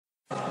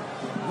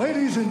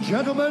Ladies and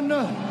gentlemen,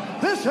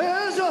 this is the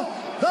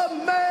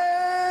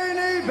main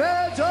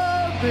event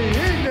of the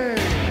evening.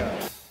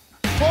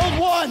 Hold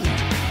one,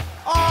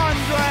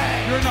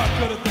 Andre. You're not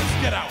good at this.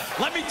 Get out.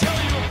 Let me tell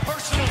you a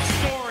personal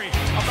story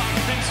about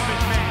Vince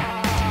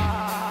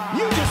McMahon.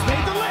 You just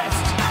made the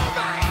list. Oh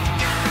my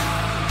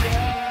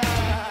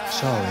God!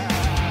 Sorry,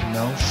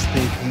 no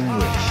speak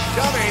English.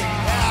 Dummy.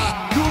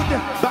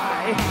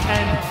 Goodbye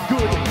and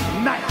good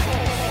night.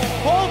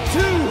 Hold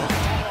two,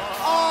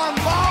 on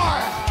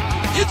bar.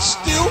 It's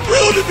still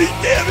real to me,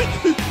 damn it!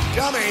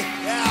 Dummy.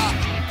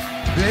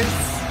 This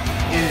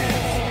is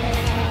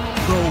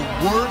the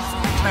worst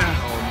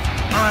town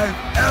I've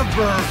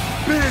ever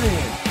been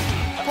in.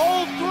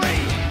 Hold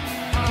three,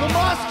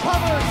 Lamas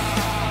covered,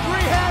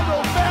 three-handle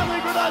family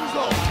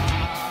Gradunzel.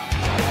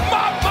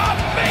 Mamma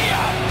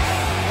mia!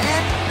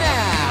 And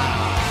now,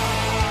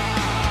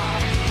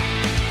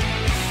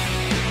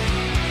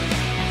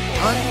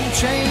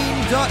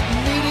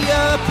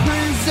 Unchained.media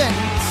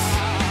presents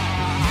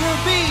the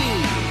B+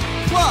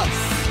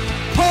 Podcast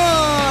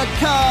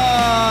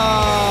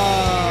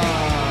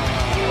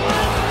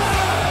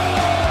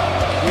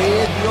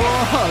with your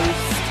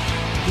host,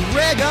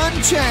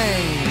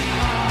 GregUnchained.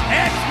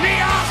 It's me,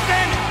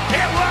 Austin!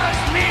 It was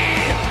me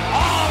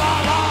all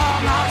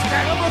along,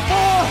 Austin! Number 4,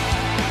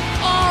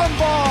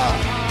 armbar.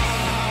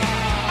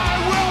 I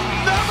will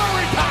never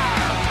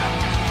retire!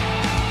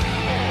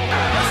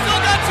 I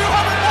still got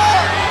 200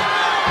 more.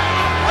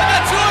 I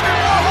got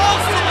 200 more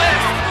holes to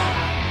list.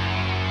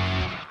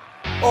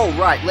 All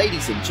right,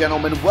 ladies and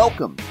gentlemen,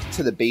 welcome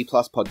to the B+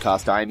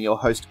 Podcast. I am your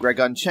host,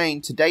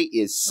 GregUnchained. Today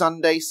is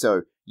Sunday,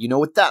 so you know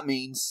what that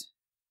means.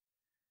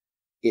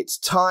 It's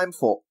time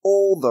for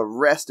All The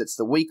Wrest. It's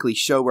the weekly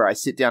show where I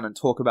sit down and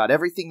talk about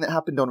everything that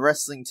happened on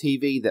wrestling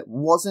TV that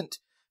wasn't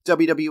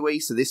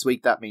WWE. So this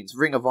week that means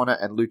Ring of Honor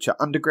and Lucha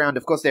Underground.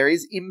 Of course, there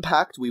is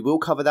Impact. We will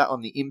cover that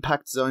on the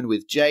Impact Zone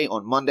with Jay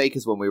on Monday,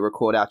 because when we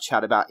record our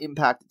chat about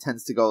Impact, it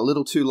tends to go a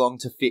little too long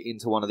to fit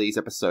into one of these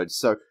episodes.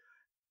 So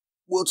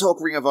we'll talk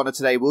Ring of Honor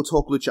today. We'll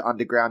talk Lucha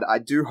Underground. I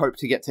do hope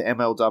to get to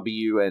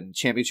MLW and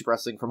Championship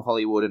Wrestling from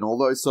Hollywood and all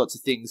those sorts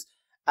of things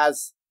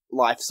as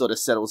life sort of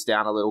settles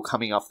down a little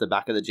coming off the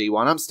back of the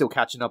G1. I'm still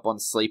catching up on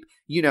sleep.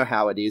 You know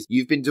how it is.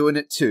 You've been doing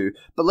it too.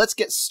 But let's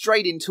get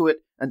straight into it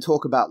and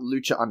talk about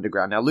Lucha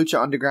Underground. Now,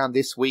 Lucha Underground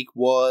this week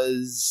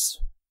was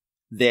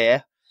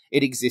there.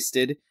 It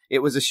existed. It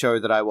was a show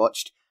that I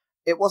watched.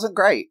 It wasn't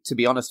great, to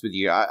be honest with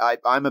you.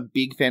 I'm a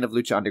big fan of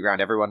Lucha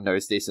Underground. Everyone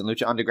knows this. And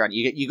Lucha Underground,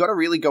 you got to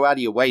really go out of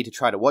your way to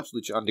try to watch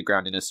Lucha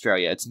Underground in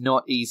Australia. It's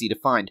not easy to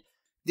find.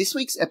 This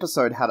week's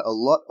episode had a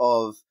lot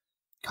of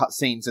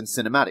cutscenes and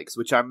cinematics,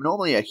 which I'm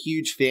normally a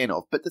huge fan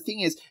of, but the thing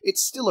is,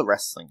 it's still a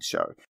wrestling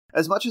show.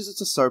 As much as it's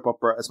a soap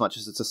opera, as much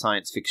as it's a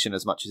science fiction,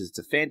 as much as it's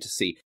a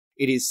fantasy,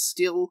 it is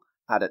still,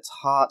 at its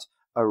heart,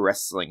 a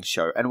wrestling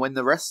show. And when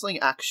the wrestling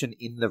action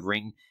in the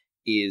ring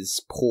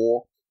is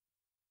poor,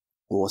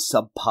 or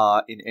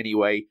subpar in any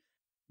way,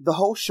 the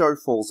whole show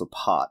falls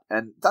apart,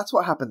 and that's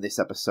what happened this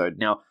episode.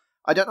 Now,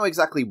 I don't know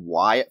exactly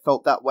why it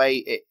felt that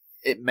way.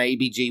 It may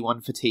be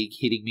G1 fatigue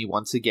hitting me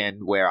once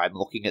again, where I'm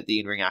looking at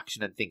the in-ring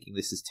action and thinking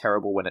this is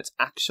terrible when it's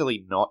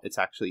actually not. It's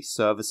actually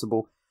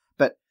serviceable.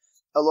 But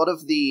a lot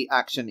of the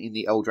action in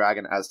the El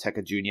Dragon,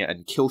 Azteca Jr.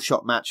 and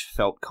Killshot match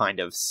felt kind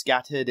of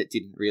scattered. It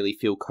didn't really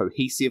feel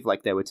cohesive,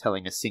 like they were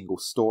telling a single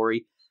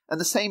story. And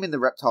the same in the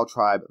Reptile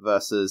Tribe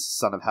versus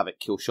Son of Havoc,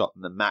 Killshot,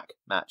 and the Mac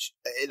match.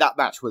 That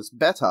match was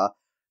better,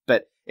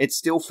 but it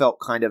still felt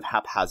kind of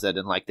haphazard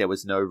and like there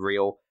was no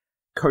real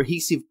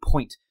cohesive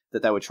point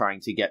that they were trying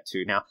to get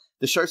to. Now,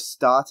 the show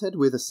started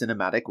with a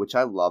cinematic, which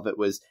I love. It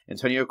was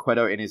Antonio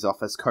Cueto in his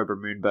office. Cobra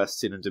Moon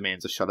bursts in and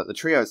demands a shot at the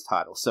Trios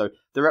title. So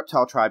the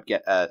Reptile Tribe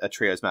get a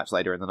Trios match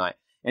later in the night.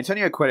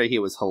 Antonio Cueto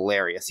here was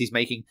hilarious. He's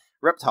making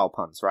reptile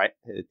puns, right?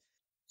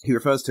 He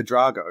refers to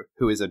Drago,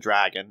 who is a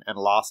dragon, and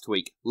last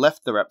week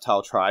left the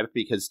Reptile Tribe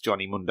because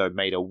Johnny Mundo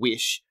made a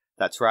wish.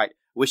 That's right.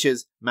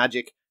 Wishes,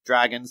 magic,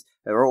 dragons,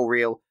 they're all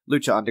real.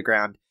 Lucha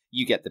Underground,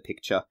 you get the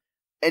picture.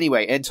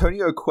 Anyway,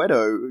 Antonio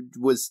Cueto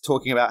was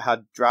talking about how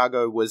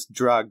Drago was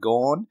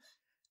Dragon.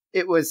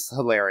 It was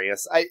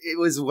hilarious. It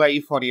was way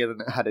funnier than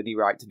it had any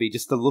right to be.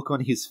 Just the look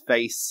on his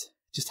face,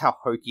 just how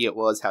hokey it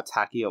was, how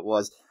tacky it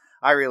was.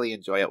 I really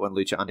enjoy it when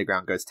Lucha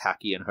Underground goes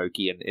tacky and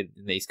hokey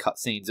in these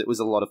cutscenes. It was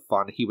a lot of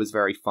fun. He was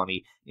very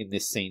funny in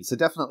this scene. So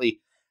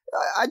definitely,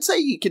 I'd say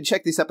you can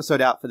check this episode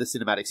out for the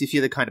cinematics. If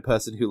you're the kind of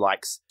person who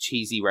likes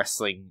cheesy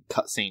wrestling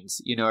cutscenes,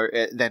 you know,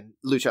 then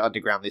Lucha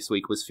Underground this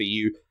week was for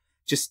you.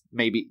 Just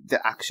maybe the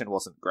action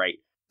wasn't great.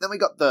 Then we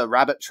got the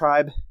Rabbit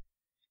Tribe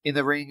in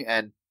the ring,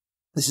 and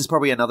this is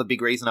probably another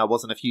big reason I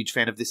wasn't a huge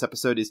fan of this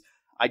episode is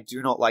I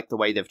do not like the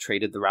way they've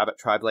treated the Rabbit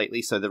Tribe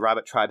lately. So the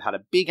Rabbit Tribe had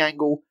a big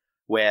angle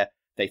where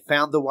they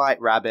found the White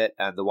Rabbit,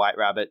 and the White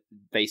Rabbit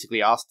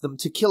basically asked them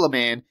to kill a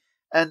man,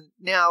 and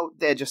now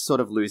they're just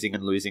sort of losing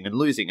and losing and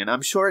losing. And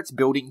I'm sure it's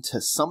building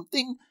to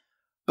something,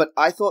 but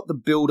I thought the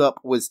build-up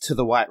was to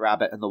the White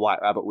Rabbit, and the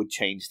White Rabbit would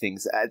change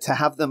things. To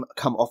have them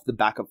come off the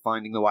back of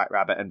finding the White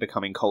Rabbit and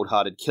becoming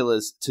cold-hearted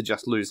killers to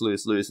just lose,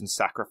 and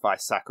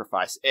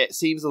sacrifice, it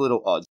seems a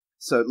little odd.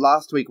 So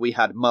last week we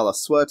had Mala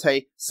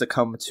Suerte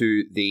succumb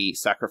to the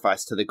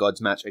Sacrifice to the Gods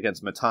match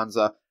against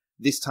Matanza.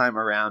 This time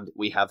around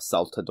we have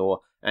Saltador,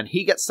 and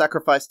he gets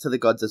sacrificed to the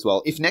gods as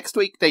well. If next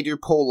week they do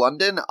Paul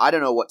London, I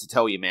don't know what to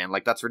tell you, man.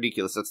 Like, that's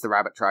ridiculous. That's the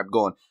Rabbit Tribe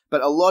gone.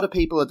 But a lot of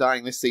people are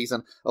dying this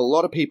season. A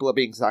lot of people are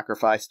being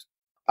sacrificed.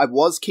 I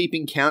was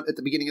keeping count at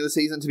the beginning of the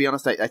season, to be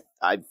honest.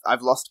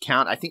 I've lost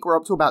count. I think we're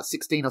up to about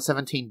 16 or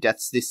 17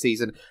 deaths this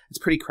season. It's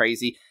pretty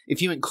crazy.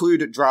 If you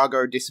include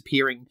Drago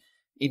disappearing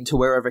into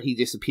wherever he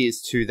disappears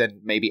to, then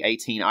maybe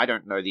 18. I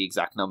don't know the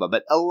exact number,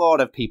 but a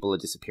lot of people are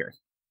disappearing.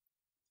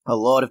 A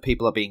lot of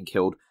people are being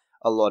killed.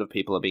 A lot of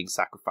people are being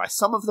sacrificed.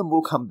 Some of them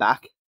will come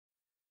back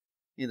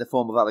in the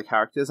form of other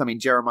characters. I mean,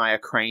 Jeremiah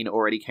Crane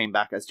already came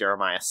back as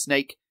Jeremiah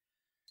Snake.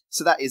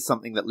 So that is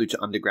something that Lucha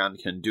Underground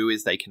can do,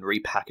 is they can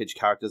repackage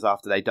characters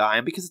after they die.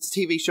 And because it's a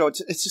TV show,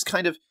 it's just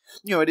kind of,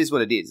 it is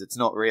what it is. It's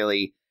not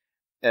really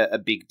a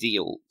big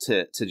deal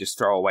to just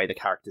throw away the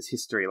character's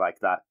history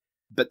like that.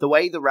 But the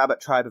way the Rabbit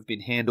Tribe have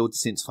been handled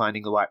since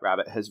finding the White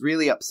Rabbit has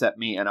really upset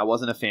me, and I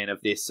wasn't a fan of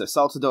this. So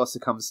Saltador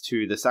succumbs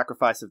to the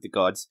Sacrifice of the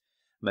Gods.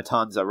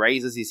 Matanza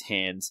raises his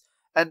hands.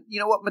 And you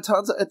know what?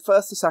 Matanza, at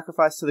first the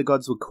Sacrifice to the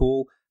Gods were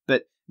cool,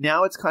 but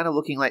now it's kind of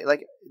looking like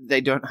they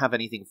don't have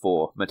anything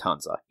for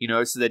Matanza,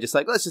 So they're just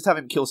like, let's just have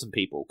him kill some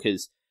people,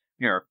 because,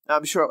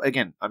 I'm sure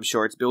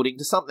it's building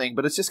to something,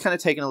 but it's just kind of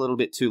taken a little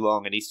bit too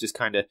long, and he's just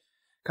kind of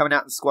coming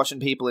out and squashing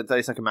people in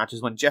 30-second matches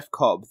when Jeff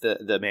Cobb,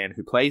 the man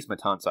who plays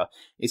Matanza,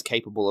 is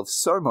capable of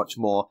so much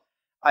more.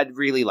 I'd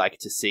really like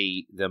to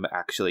see them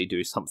actually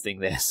do something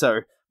there.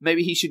 So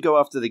maybe he should go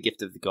after the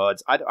Gift of the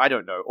Gods. I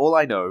don't know. All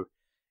I know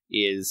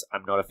is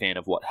I'm not a fan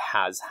of what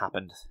has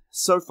happened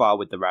so far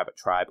with the Rabbit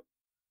Tribe,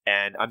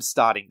 and I'm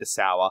starting to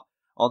sour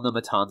on the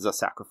Matanza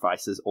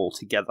sacrifices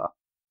altogether.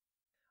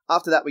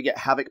 After that, we get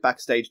Havoc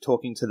backstage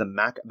talking to the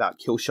Mac about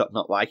Killshot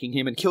not liking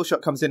him, and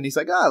Killshot comes in and he's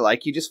like, I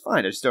like you just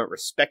fine, I just don't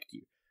respect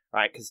you,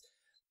 right?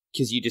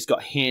 Because you just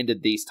got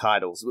handed these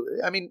titles.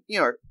 I mean,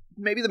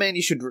 maybe the man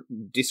you should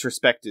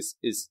disrespect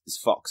is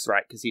Fox,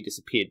 right? Because he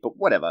disappeared, but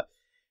whatever.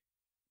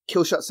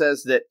 Killshot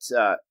says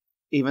that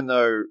even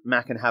though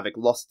Mac and Havoc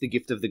lost the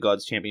Gift of the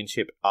Gods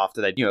championship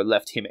after they,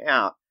 left him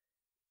out,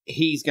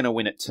 he's going to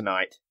win it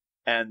tonight.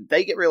 And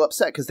they get real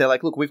upset because they're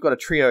like, look, we've got a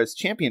trios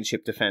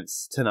championship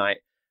defense tonight,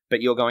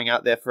 but you're going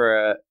out there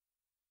for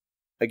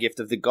a Gift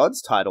of the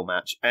Gods title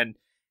match. And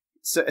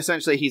so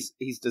essentially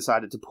he's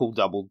decided to pull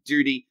double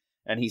duty,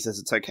 and he says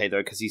it's okay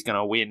though because he's going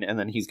to win, and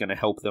then he's going to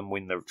help them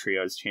win the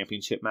trios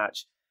championship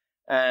match.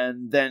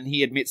 And then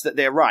he admits that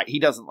they're right. He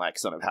doesn't like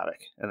Son of Havoc,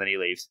 and then he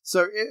leaves.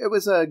 So it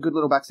was a good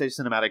little backstage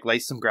cinematic,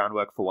 lays some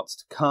groundwork for what's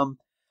to come.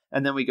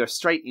 And then we go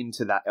straight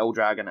into that El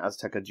Dragon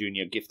Azteca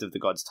Jr. Gift of the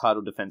Gods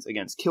title defense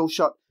against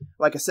Killshot.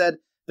 Like I said,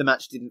 the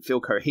match didn't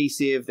feel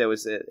cohesive. There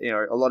was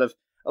a lot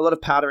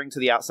of powdering to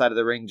the outside of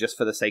the ring just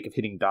for the sake of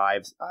hitting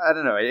dives. I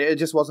don't know. It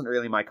just wasn't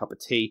really my cup of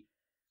tea.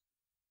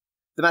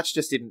 The match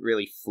just didn't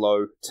really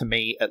flow, to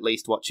me, at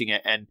least watching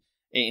it. And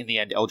in the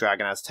end, El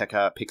Dragon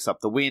Azteca picks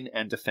up the win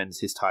and defends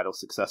his title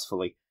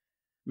successfully.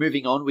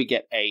 Moving on, we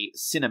get a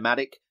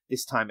cinematic.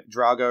 This time,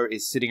 Drago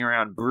is sitting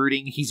around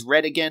brooding. He's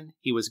red again.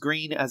 He was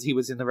green as he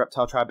was in the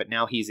Reptile Tribe, but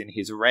now he's in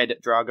his red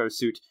Drago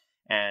suit.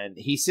 And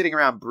he's sitting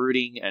around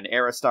brooding, and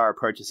Aerostar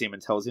approaches him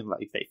and tells him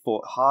like they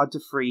fought hard to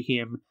free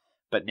him,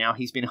 but now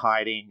he's been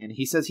hiding, and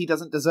he says he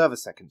doesn't deserve a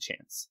second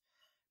chance,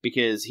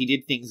 because he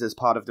did things as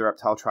part of the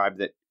Reptile Tribe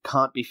that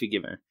can't be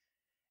forgiven.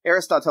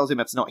 Aerostar tells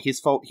him it's not his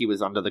fault. He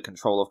was under the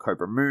control of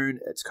Cobra Moon.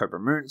 It's Cobra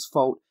Moon's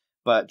fault.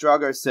 But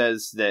Drago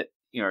says that,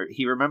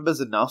 he remembers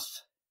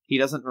enough. He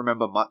doesn't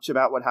remember much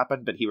about what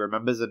happened, but he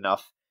remembers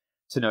enough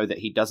to know that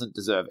he doesn't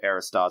deserve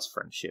Aerostar's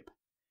friendship.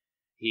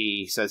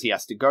 He says he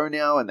has to go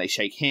now, and they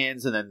shake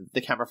hands, and then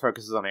the camera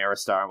focuses on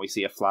Aerostar, and we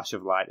see a flash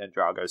of light, and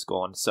Drago's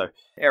gone. So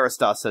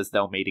Aerostar says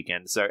they'll meet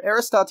again. So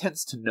Aerostar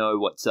tends to know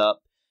what's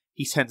up.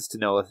 He tends to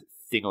know a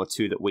thing or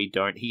two that we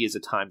don't. He is a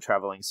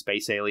time-traveling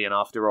space alien,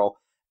 after all.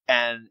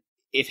 And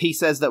if he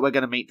says that we're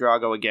going to meet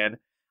Drago again,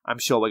 I'm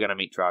sure we're going to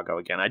meet Drago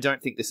again. I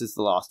don't think this is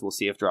the last we'll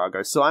see of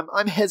Drago, so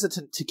I'm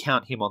hesitant to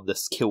count him on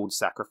this killed,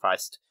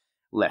 sacrificed,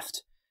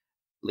 left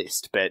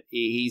list. But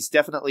he's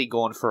definitely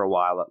gone for a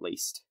while, at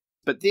least.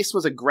 But this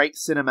was a great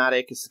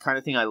cinematic. It's the kind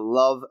of thing I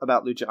love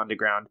about Lucha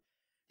Underground.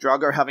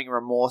 Drago having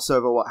remorse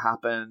over what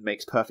happened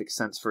makes perfect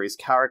sense for his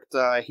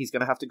character. He's going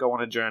to have to go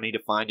on a journey to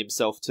find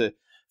himself, to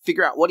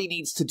figure out what he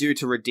needs to do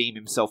to redeem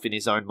himself in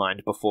his own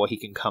mind before he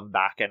can come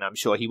back, and I'm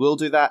sure he will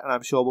do that, and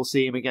I'm sure we'll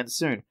see him again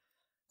soon.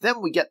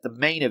 Then we get the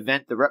main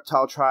event. The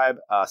Reptile Tribe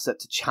are set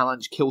to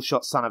challenge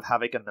Killshot, Son of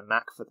Havoc, and the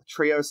Mac for the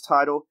Trios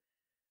title.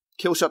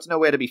 Killshot's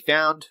nowhere to be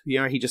found.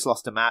 He just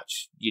lost a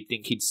match. You'd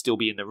think he'd still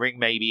be in the ring,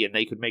 maybe, and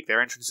they could make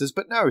their entrances,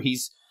 but no,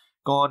 he's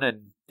gone,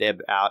 and they're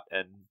out,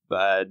 and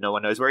no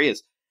one knows where he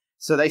is.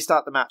 So they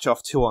start the match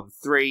off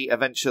 2-on-3.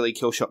 Eventually,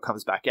 Killshot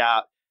comes back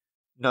out.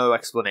 No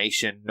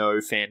explanation,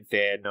 no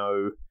fanfare,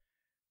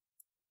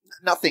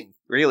 nothing,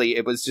 really.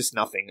 It was just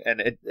nothing.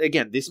 And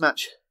again, this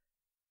match,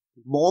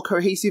 more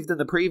cohesive than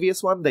the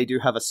previous one. They do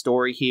have a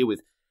story here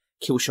with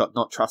Killshot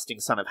not trusting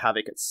Son of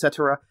Havoc,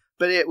 etc.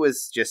 But it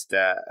was just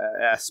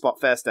a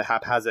spot fest, a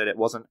haphazard. It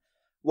wasn't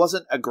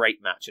a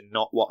great match and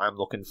not what I'm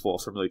looking for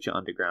from Lucha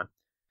Underground.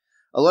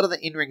 A lot of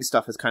the in-ring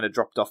stuff has kind of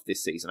dropped off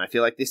this season. I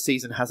feel like this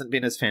season hasn't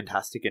been as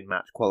fantastic in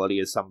match quality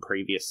as some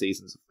previous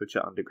seasons of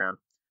Lucha Underground.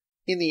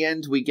 In the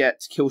end, we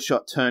get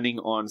Killshot turning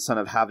on Son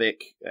of Havoc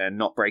and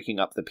not breaking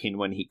up the pin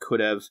when he could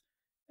have.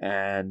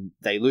 And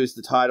they lose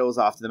the titles.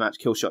 After the match,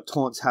 Killshot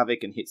taunts Havoc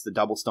and hits the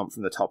double stomp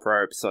from the top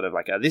rope. Sort of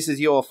like a, this is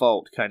your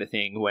fault kind of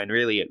thing, when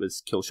really it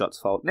was Killshot's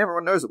fault. And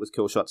everyone knows it was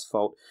Killshot's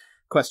fault.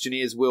 Question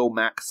is, will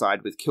Mac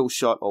side with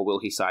Killshot, or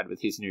will he side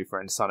with his new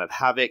friend Son of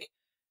Havoc?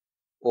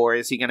 Or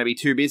is he going to be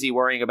too busy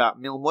worrying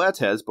about Mil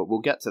Muertes? But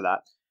we'll get to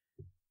that.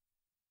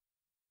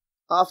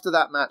 After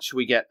that match,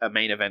 we get a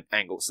main event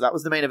angle. So that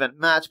was the main event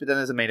match, but then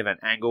there's a main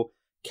event angle.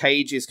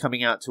 Cage is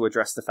coming out to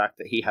address the fact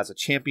that he has a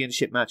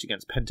championship match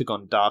against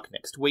Pentagon Dark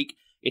next week.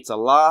 It's a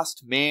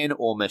last man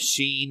or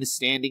machine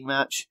standing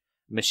match.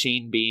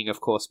 Machine being, of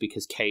course,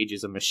 because Cage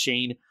is a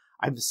machine.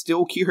 I'm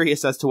still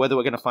curious as to whether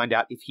we're going to find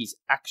out if he's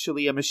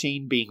actually a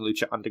machine. Being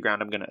Lucha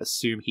Underground, I'm going to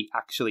assume he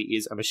actually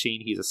is a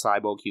machine. He's a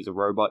cyborg, he's a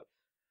robot.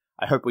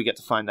 I hope we get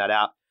to find that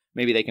out.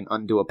 Maybe they can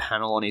undo a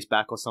panel on his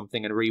back or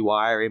something and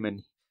rewire him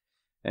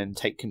and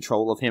take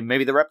control of him.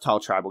 Maybe the Reptile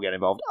Tribe will get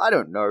involved. I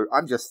don't know.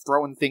 I'm just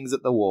throwing things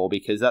at the wall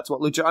because that's what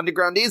Lucha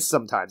Underground is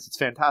sometimes. It's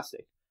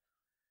fantastic.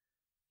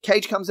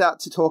 Cage comes out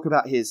to talk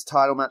about his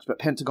title match, but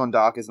Pentagon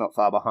Dark is not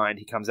far behind.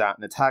 He comes out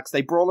and attacks.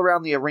 They brawl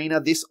around the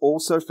arena. This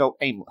also felt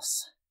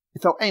aimless.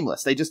 It felt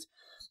aimless.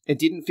 It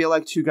didn't feel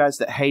like two guys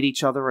that hate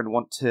each other and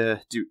want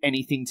to do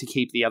anything to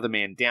keep the other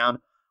man down.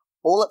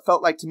 All it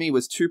felt like to me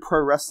was two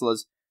pro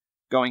wrestlers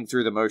going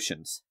through the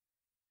motions.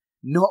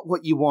 Not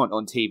what you want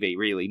on TV,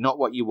 really. Not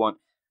what you want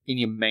in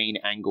your main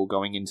angle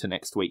going into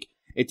next week.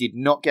 It did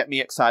not get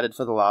me excited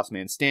for the Last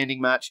Man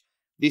Standing match.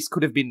 This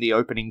could have been the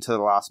opening to the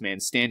Last Man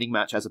Standing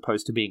match as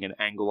opposed to being an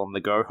angle on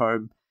the go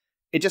home.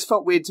 It just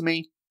felt weird to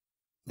me.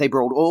 They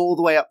brawled all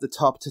the way up the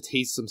top to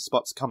tease some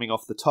spots coming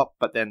off the top,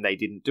 but then they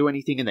didn't do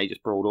anything and they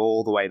just brawled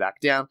all the way back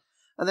down,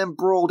 and then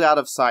brawled out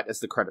of sight as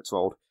the credits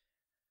rolled.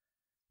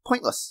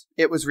 Pointless.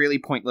 It was really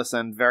pointless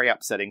and very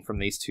upsetting from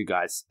these two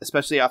guys,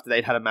 especially after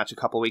they'd had a match a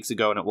couple weeks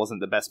ago and it wasn't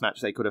the best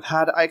match they could have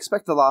had. I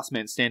expect the Last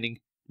Man Standing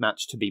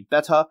match to be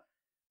better,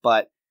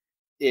 but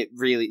it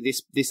really,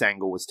 this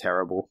angle was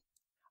terrible.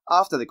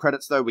 After the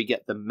credits, though, we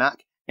get the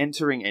Mac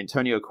entering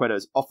Antonio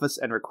Cueto's office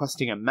and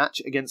requesting a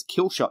match against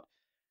Killshot.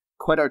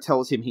 Cueto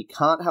tells him he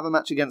can't have a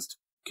match against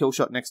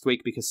Killshot next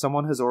week because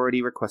someone has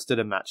already requested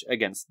a match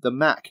against the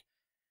Mac.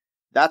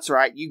 That's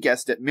right, you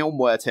guessed it, Mil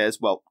Muertes,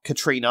 well,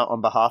 Katrina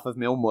on behalf of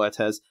Mil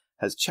Muertes,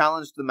 has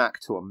challenged the Mac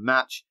to a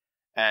match,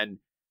 and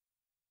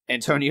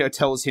Antonio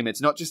tells him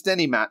it's not just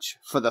any match.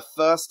 For the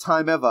first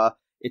time ever,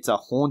 it's a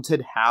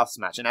haunted house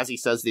match. And as he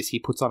says this, he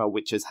puts on a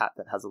witch's hat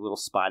that has a little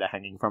spider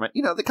hanging from it.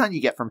 You know, the kind you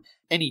get from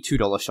any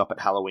 $2 shop at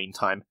Halloween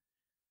time.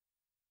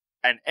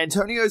 And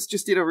Antonio's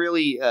just in a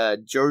really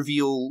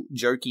jovial,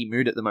 jokey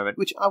mood at the moment,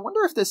 which I wonder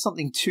if there's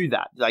something to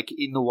that, like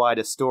in the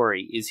wider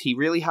story. Is he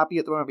really happy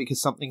at the moment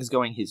because something's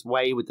going his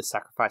way with the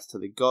sacrifice to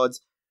the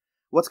gods?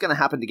 What's going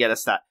to happen to get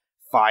us that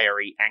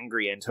fiery,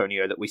 angry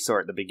Antonio that we saw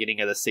at the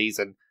beginning of the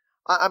season?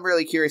 I'm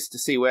really curious to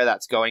see where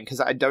that's going, because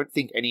I don't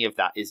think any of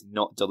that is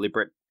not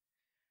deliberate.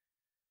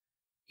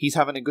 He's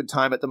having a good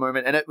time at the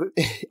moment, and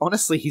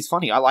honestly, he's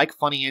funny. I like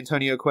funny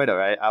Antonio Cueto.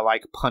 I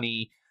like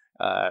punny,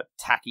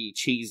 tacky,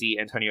 cheesy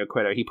Antonio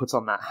Cueto. He puts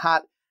on that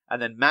hat,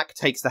 and then Mac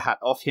takes the hat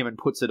off him and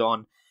puts it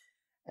on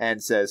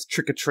and says,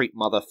 "Trick or treat,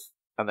 mother,"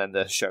 and then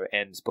the show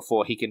ends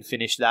before he can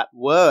finish that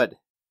word.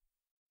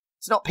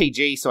 It's not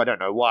PG, so I don't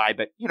know why,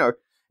 but, you know,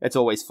 it's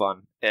always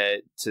fun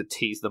to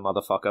tease the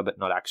motherfucker but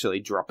not actually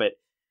drop it.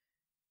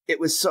 It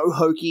was so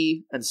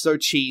hokey and so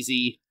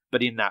cheesy,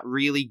 but in that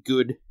really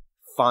good,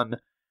 fun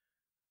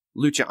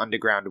Lucha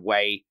Underground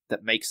way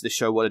that makes the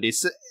show what it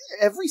is. So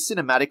every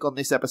cinematic on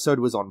this episode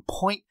was on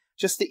point.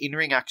 Just the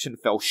in-ring action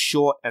fell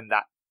short, and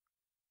that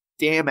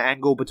damn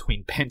angle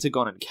between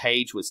Pentagon and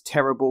Cage was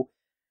terrible.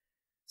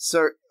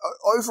 So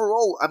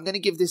overall, I'm going to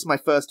give this my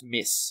first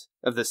miss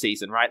of the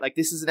season, right? Like,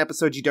 this is an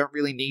episode you don't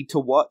really need to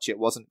watch. It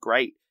wasn't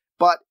great.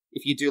 But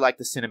if you do like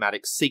the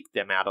cinematics, seek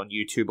them out on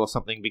YouTube or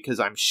something, because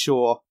I'm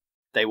sure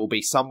they will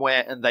be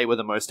somewhere, and they were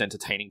the most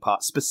entertaining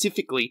part,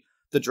 specifically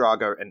the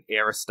Drago and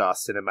Aerostar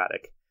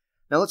cinematic.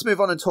 Now let's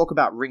move on and talk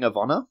about Ring of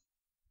Honor.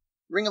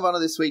 Ring of Honor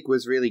this week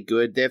was really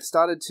good. They've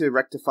started to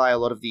rectify a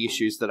lot of the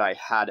issues that I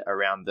had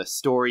around the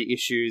story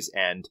issues,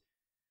 and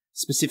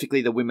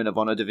specifically the Women of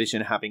Honor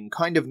division having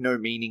kind of no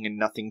meaning and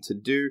nothing to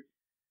do.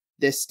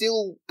 They're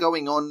still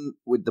going on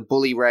with the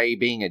Bully Ray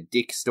being a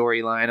dick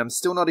storyline. I'm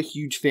still not a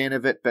huge fan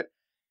of it, but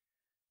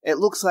it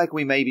looks like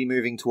we may be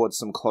moving towards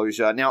some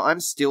closure. Now, I'm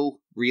still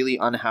really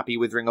unhappy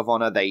with Ring of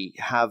Honor. They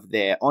have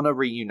their Honor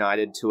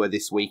Reunited tour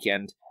this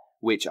weekend,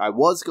 which I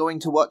was going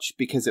to watch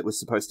because it was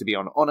supposed to be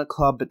on Honor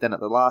Club, but then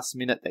at the last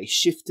minute they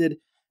shifted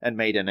and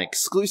made an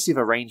exclusive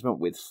arrangement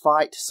with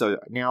Fight, so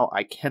now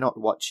I cannot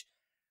watch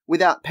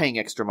without paying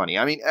extra money.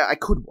 I mean, I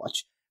could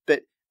watch,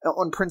 but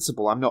on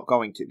principle I'm not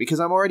going to, because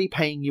I'm already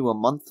paying you a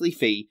monthly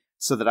fee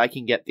so that I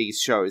can get these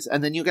shows,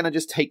 and then you're going to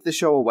just take the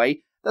show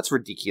away? That's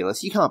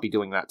ridiculous. You can't be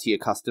doing that to your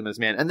customers,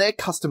 man. And their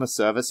customer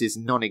service is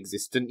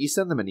non-existent. You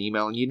send them an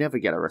email and you never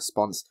get a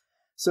response.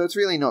 So it's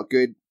really not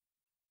good.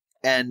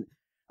 And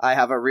I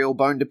have a real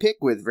bone to pick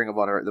with Ring of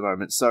Honor at the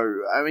moment.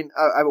 So, I mean,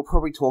 I will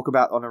probably talk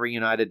about Honor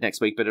Reunited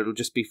next week, but it'll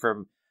just be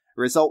from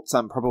results.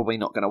 I'm probably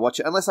not going to watch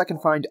it unless I can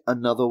find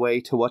another way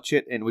to watch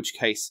it, in which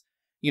case,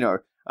 you know,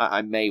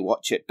 I may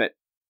watch it, but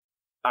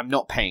I'm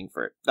not paying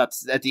for it.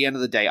 That's, at the end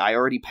of the day, I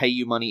already pay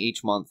you money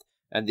each month,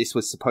 and this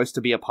was supposed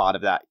to be a part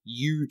of that.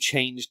 You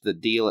changed the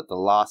deal at the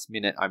last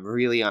minute. I'm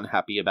really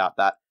unhappy about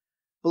that.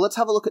 But let's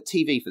have a look at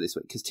TV for this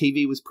week, because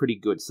TV was pretty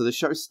good. So the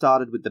show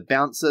started with the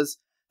Bouncers,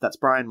 that's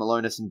Brian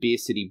Malonis and Beer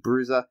City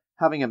Bruiser,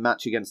 having a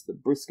match against the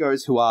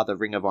Briscoes, who are the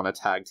Ring of Honor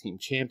Tag Team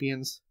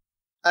Champions.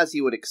 As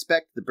you would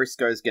expect, the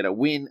Briscoes get a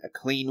win, a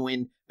clean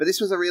win, but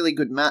this was a really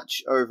good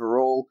match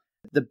overall.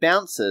 The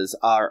Bouncers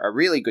are a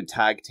really good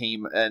tag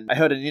team, and I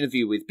heard an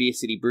interview with Beer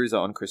City Bruiser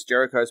on Chris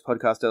Jericho's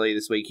podcast earlier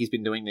this week. He's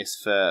been doing this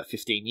for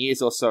 15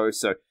 years or so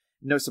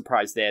no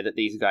surprise there that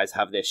these guys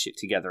have their shit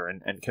together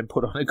and can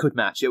put on a good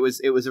match. It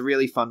was a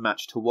really fun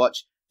match to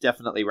watch.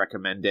 Definitely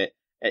recommend it.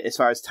 As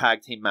far as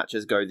tag team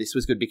matches go, this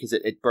was good because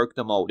it broke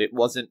the mold. It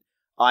wasn't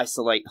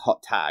isolate,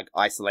 hot tag,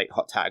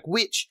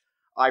 which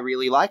I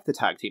really like the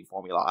tag team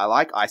formula. I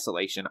like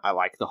isolation. I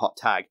like the hot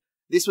tag.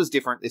 This was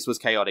different. This was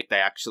chaotic. They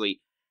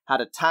actually had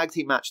a tag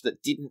team match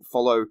that didn't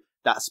follow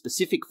that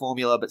specific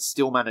formula, but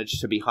still managed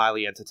to be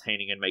highly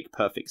entertaining and make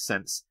perfect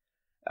sense.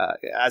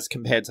 As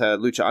compared to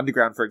Lucha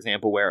Underground, for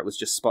example, where it was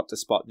just spot to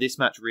spot. This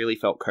match really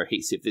felt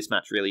cohesive. This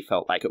match really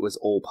felt like it was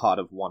all part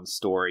of one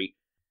story.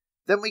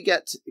 Then we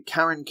get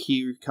Karen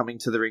Q coming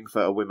to the ring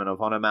for a Women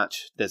of Honor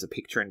match. There's a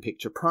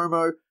picture-in-picture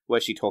promo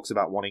where she talks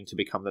about wanting to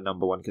become the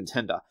 #1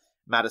 contender.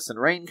 Madison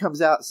Rayne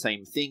comes out,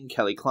 same thing,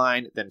 Kelly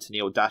Klein, then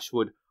Tenille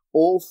Dashwood.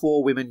 All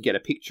 4 women get a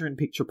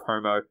picture-in-picture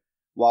promo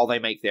while they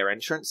make their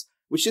entrance,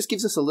 which just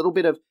gives us a little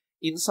bit of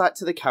insight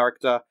to the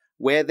character,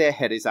 where their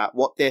head is at,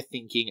 what they're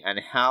thinking, and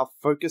how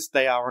focused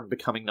they are on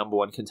becoming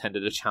 #1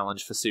 contender to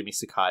challenge for Sumi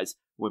Sakai's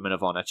Women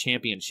of Honor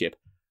Championship.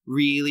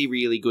 Really,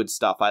 really good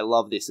stuff. I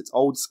love this. It's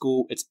old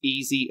school, it's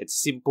easy,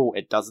 it's simple,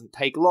 it doesn't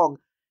take long.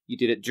 You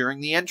did it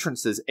during the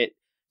entrances. It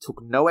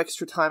took no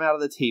extra time out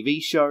of the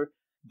TV show,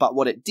 but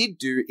what it did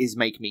do is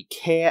make me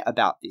care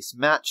about this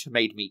match,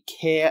 made me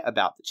care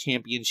about the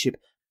championship,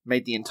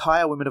 made the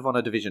entire Women of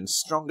Honor division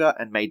stronger,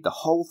 and made the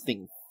whole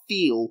thing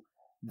feel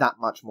that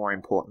much more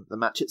important. The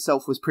match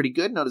itself was pretty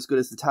good, not as good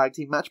as the tag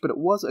team match, but it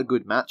was a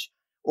good match.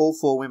 All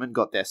 4 women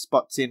got their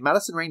spots in.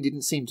 Madison Rayne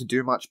didn't seem to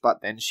do much,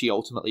 but then she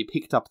ultimately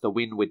picked up the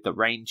win with the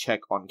rain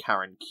check on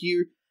Karen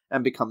Q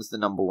and becomes the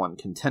 #1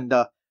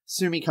 contender.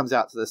 Sumi comes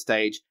out to the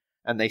stage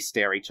and they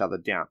stare each other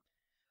down.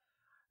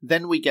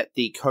 Then we get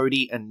the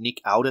Cody and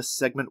Nick Aldis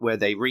segment where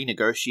they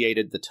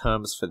renegotiated the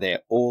terms for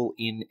their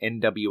All-In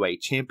NWA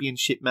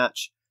Championship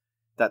match.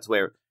 That's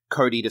where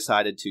Cody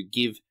decided to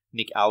give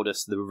Nick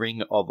Aldis the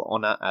Ring of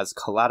Honor as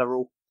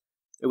collateral.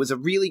 It was a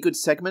really good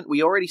segment.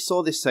 We already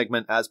saw this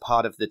segment as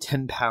part of the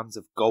 10 Pounds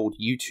of Gold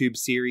YouTube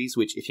series,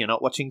 which if you're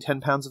not watching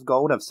 10 Pounds of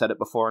Gold, I've said it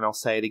before and I'll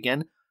say it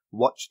again,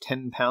 watch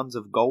 10 Pounds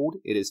of Gold.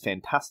 It is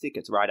fantastic.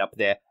 It's right up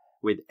there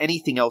with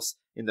anything else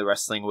in the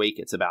wrestling week.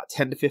 It's about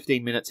 10 to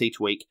 15 minutes each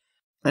week,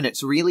 and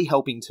it's really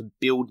helping to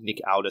build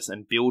Nick Aldis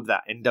and build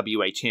that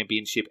NWA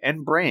Championship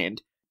and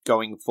brand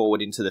going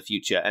forward into the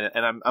future.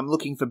 And I'm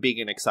looking for big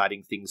and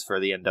exciting things for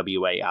the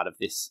NWA out of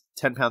this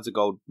 10 Pounds of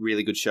Gold.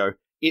 Really good show.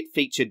 It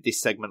featured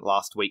this segment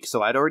last week,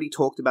 so I'd already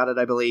talked about it,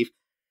 I believe.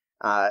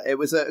 It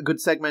was a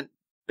good segment.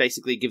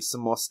 Basically gives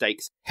some more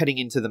stakes heading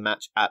into the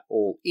match at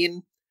All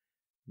In.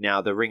 Now,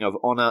 the Ring of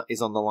Honor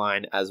is on the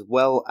line as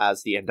well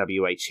as the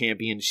NWA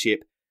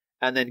Championship.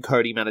 And then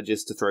Cody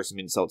manages to throw some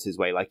insults his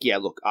way. Like, yeah,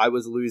 look, I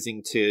was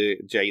losing to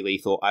Jay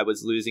Lethal. I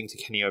was losing to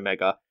Kenny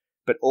Omega.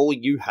 But all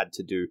you had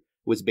to do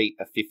was beat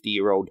a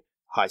 50-year-old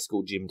high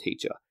school gym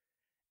teacher.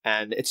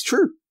 And it's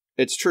true.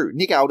 It's true.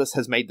 Nick Aldis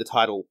has made the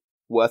title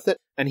worth it,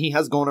 and he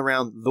has gone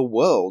around the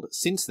world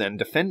since then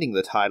defending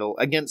the title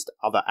against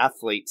other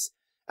athletes.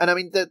 And I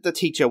mean, the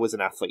teacher was an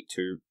athlete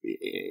too,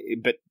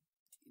 but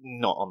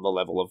not on the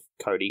level of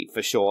Cody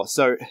for sure.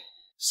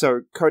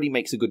 So Cody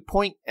makes a good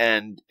point,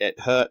 and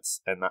it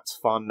hurts, and that's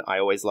fun. I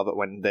always love it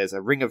when there's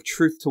a ring of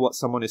truth to what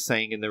someone is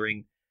saying in the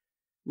ring.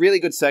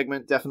 Really good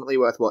segment, definitely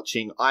worth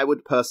watching. I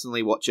would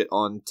personally watch it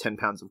on 10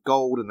 Pounds of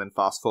Gold and then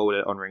fast forward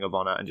it on Ring of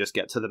Honor and just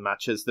get to the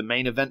matches. The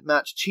main event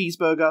match,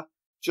 Cheeseburger,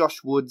 Josh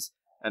Woods,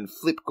 and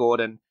Flip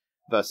Gordon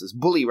versus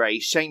Bully Ray,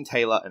 Shane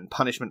Taylor, and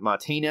Punishment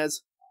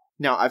Martinez.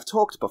 Now, I've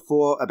talked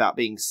before about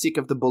being sick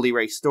of the Bully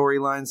Ray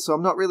storyline, so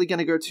I'm not really going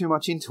to go too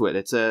much into it.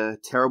 It's a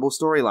terrible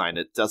storyline.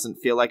 It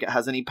doesn't feel like it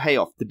has any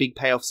payoff. The big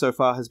payoff so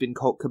far has been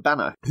Colt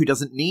Cabana, who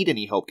doesn't need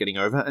any help getting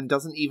over and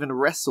doesn't even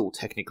wrestle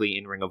technically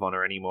in Ring of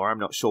Honor anymore. I'm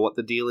not sure what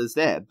the deal is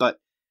there, but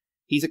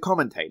he's a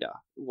commentator.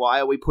 Why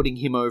are we putting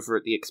him over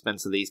at the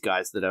expense of these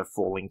guys that are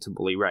falling to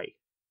Bully Ray?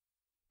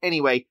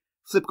 Anyway,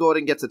 Flip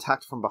Gordon gets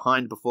attacked from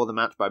behind before the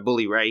match by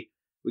Bully Ray.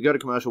 We go to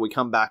commercial, we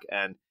come back,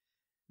 and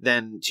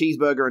then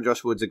Cheeseburger and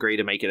Josh Woods agree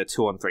to make it a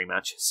 2-on-3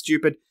 match.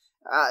 Stupid.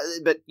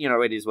 But,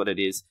 it is what it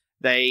is.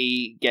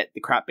 They get the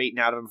crap beaten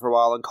out of them for a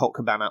while, and Colt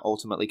Cabana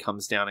ultimately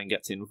comes down and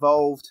gets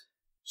involved.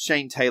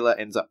 Shane Taylor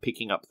ends up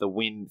picking up the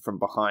win from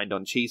behind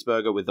on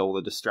Cheeseburger with all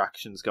the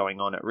distractions going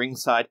on at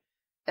ringside.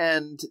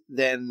 And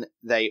then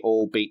they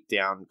all beat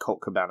down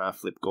Colt Cabana.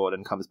 Flip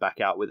Gordon comes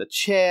back out with a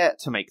chair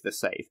to make the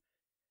save.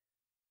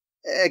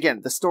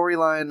 Again, the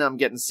storyline I'm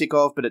getting sick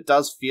of, but it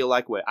does feel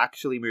like we're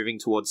actually moving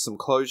towards some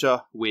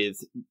closure with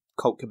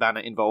Colt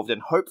Cabana involved,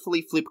 and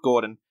hopefully Flip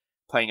Gordon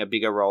playing a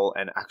bigger role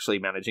and actually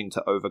managing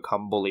to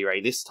overcome Bully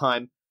Ray this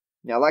time.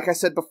 Now, like I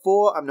said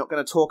before, I'm not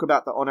going to talk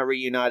about the Honor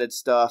Reunited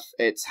stuff.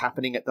 It's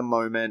happening at the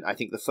moment. I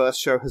think the first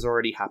show has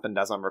already happened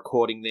as I'm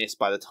recording this.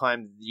 By the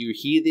time you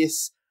hear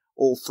this,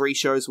 all 3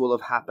 shows will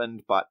have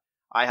happened, but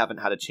I haven't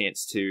had a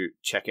chance to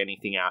check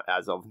anything out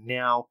as of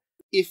now.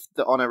 If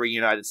the Honor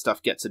Reunited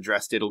stuff gets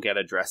addressed, it'll get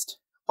addressed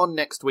on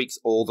next week's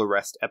All The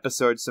Rest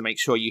episode, so make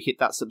sure you hit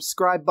that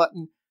subscribe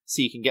button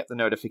so you can get the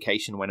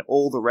notification when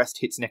All The Rest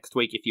hits next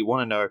week if you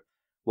want to know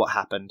what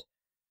happened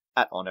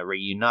at Honor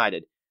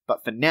Reunited.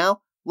 But for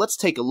now, let's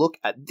take a look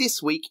at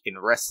this week in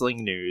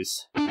wrestling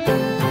news.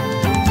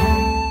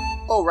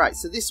 Alright,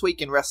 so this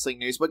week in wrestling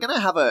news, we're going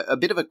to have a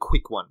bit of a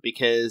quick one,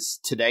 because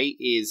today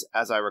is,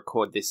 as I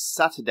record this,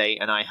 Saturday,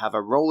 and I have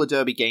a roller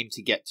derby game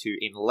to get to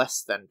in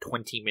less than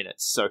 20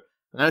 minutes. So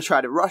I'm going to try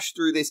to rush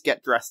through this,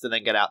 get dressed, and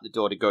then get out the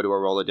door to go to a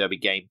roller derby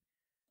game.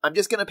 I'm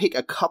just going to pick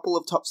a couple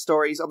of top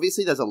stories.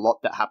 Obviously, there's a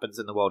lot that happens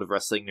in the world of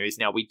wrestling news.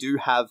 Now, we do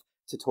have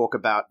to talk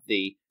about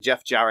the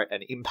Jeff Jarrett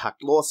and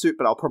Impact lawsuit,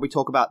 but I'll probably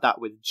talk about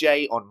that with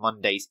Jay on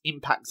Monday's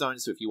Impact Zone,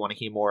 so if you want to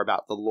hear more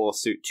about the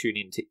lawsuit, tune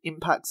into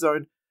Impact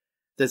Zone.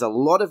 There's a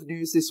lot of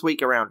news this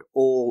week around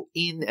All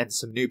In and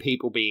some new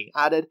people being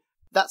added.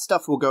 That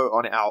stuff will go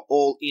on our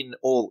All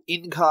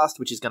In cast,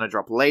 which is going to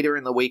drop later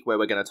in the week, where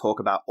we're going to talk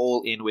about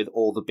All In with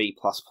all the B+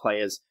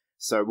 players.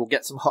 So we'll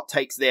get some hot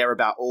takes there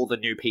about all the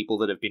new people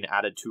that have been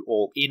added to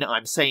All In.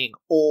 I'm saying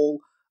all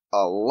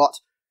a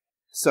lot.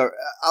 So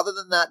other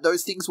than that,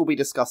 those things will be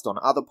discussed on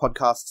other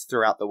podcasts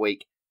throughout the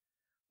week.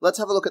 Let's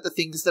have a look at the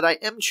things that I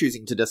am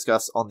choosing to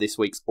discuss on this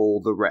week's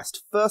All The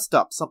Rest. First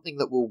up, something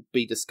that will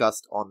be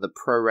discussed on the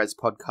ProRes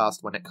podcast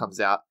when it comes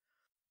out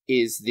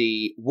is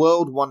the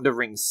World Wonder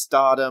Ring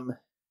Stardom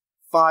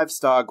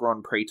 5-star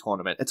Grand Prix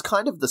tournament. It's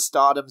kind of the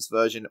Stardom's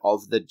version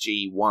of the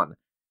G1.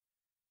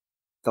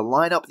 The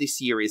lineup this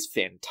year is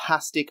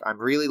fantastic. I'm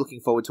really looking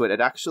forward to it.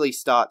 It actually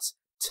starts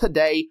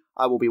today.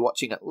 I will be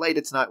watching it later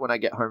tonight when I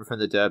get home from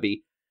the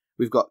Derby.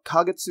 We've got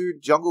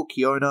Kagetsu, Jungle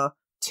Kiona,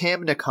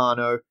 Tam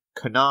Nakano,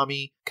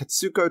 Konami,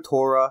 Katsuko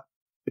Tora,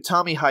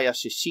 Utami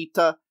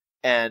Hayashishita,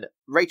 and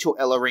Rachel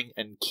Ellering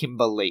and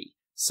Kimber Lee.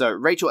 So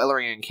Rachel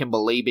Ellering and Kimber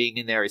Lee being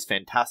in there is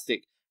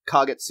fantastic.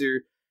 Kagetsu,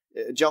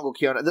 Jungle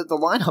Kiona, the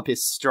lineup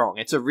is strong.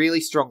 It's a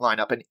really strong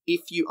lineup, and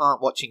if you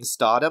aren't watching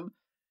Stardom,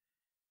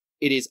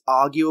 it is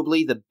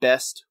arguably the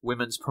best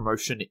women's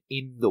promotion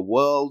in the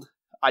world.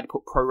 I'd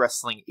put Pro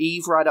Wrestling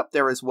Eve right up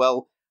there as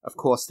well. Of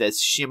course,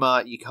 there's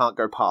Shimmer. You can't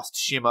go past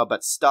Shimmer,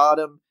 but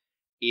Stardom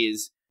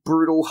is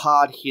brutal,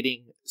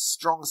 hard-hitting,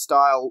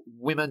 strong-style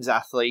women's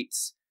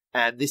athletes,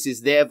 and this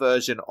is their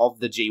version of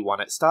the G1.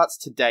 It starts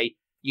today.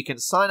 You can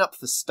sign up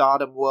for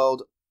Stardom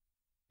World.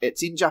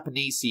 It's in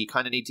Japanese, so you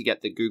kind of need to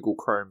get the Google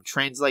Chrome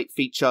Translate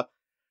feature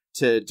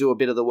to do a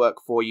bit of the work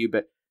for you,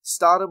 but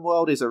Stardom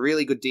World is a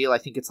really good deal. I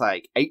think it's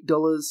like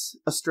 $8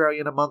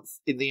 Australian a month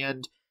in the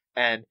end,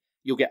 and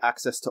you'll get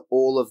access to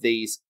all of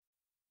these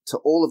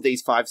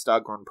 5-star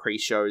Grand Prix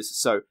shows,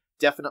 so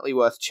definitely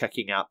worth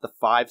checking out the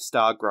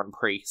 5-star Grand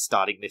Prix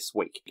starting this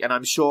week. And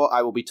I'm sure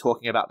I will be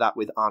talking about that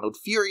with Arnold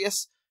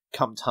Furious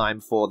come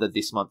time for the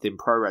This Month in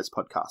ProRes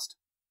podcast.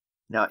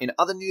 Now, in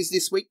other news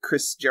this week,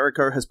 Chris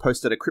Jericho has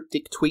posted a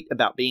cryptic tweet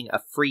about being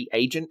a free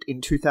agent in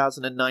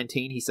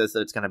 2019. He says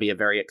that it's going to be a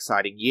very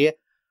exciting year.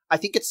 I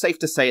think it's safe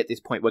to say at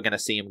this point we're going to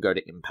see him go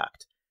to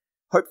Impact.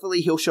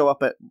 Hopefully he'll show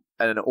up at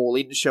an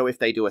All-In show if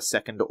they do a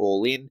second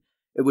All-In.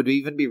 It would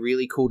even be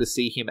really cool to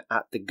see him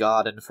at the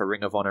Garden for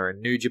Ring of Honor and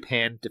New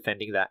Japan,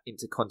 defending that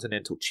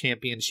Intercontinental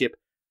Championship.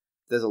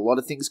 There's a lot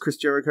of things Chris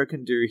Jericho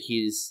can do.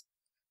 He's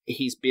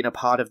been a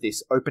part of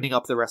this, opening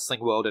up the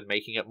wrestling world and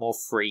making it more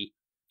free,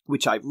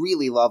 which I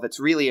really love. It's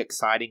really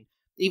exciting.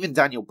 Even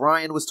Daniel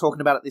Bryan was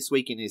talking about it this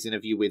week in his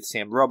interview with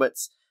Sam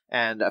Roberts,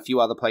 and a few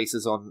other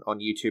places on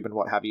YouTube and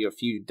what have you. A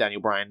few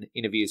Daniel Bryan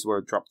interviews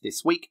were dropped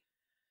this week,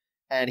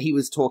 and he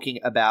was talking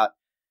about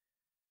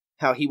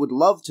how he would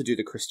love to do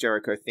the Chris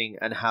Jericho thing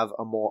and have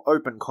a more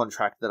open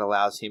contract that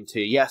allows him to,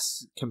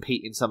 yes,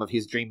 compete in some of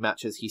his dream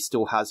matches he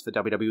still has for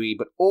WWE,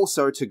 but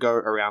also to go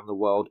around the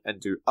world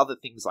and do other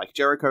things like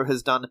Jericho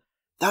has done.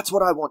 That's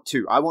what I want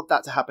too. I want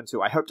that to happen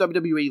too. I hope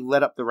WWE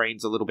let up the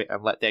reins a little bit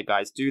and let their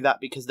guys do that,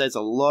 because there's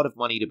a lot of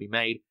money to be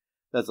made.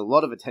 There's a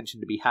lot of attention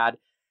to be had,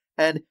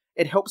 and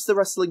it helps the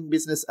wrestling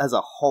business as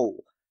a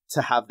whole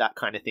to have that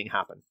kind of thing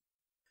happen.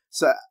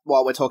 So,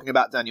 while we're talking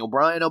about Daniel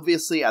Bryan,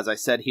 obviously, as I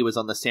said, he was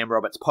on the Sam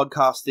Roberts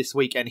podcast this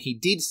week, and he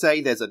did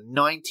say there's a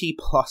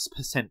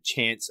 90+%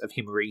 chance of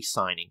him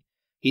re-signing.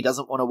 He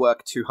doesn't want to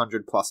work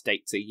 200+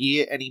 dates a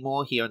year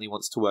anymore. He only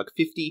wants to work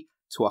 50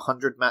 to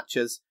 100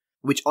 matches.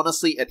 which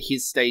honestly at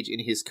his stage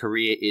in his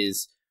career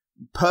is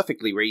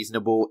perfectly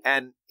reasonable,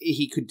 and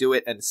he could do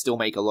it and still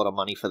make a lot of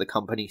money for the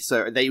company.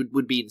 So they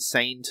would be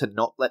insane to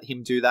not let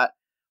him do that.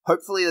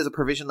 Hopefully there's a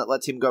provision that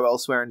lets him go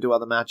elsewhere and do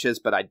other matches,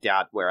 but I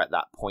doubt we're at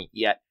that point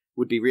yet.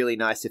 Would be really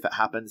nice if it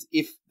happens.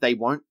 If they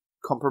won't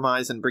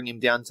compromise and bring him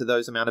down to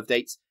those amount of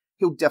dates,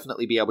 he'll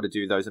definitely be able to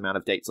do those amount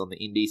of dates on the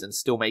indies and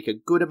still make a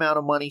good amount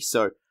of money.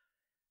 So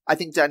I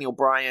think Daniel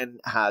Bryan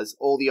has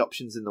all the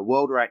options in the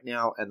world right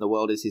now, and the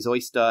world is his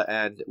oyster,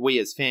 and we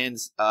as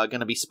fans are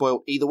going to be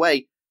spoiled either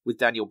way with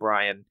Daniel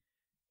Bryan.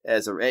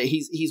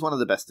 He's one of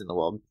the best in the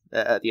world.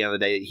 At the end of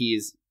the day, he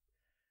is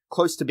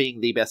close to being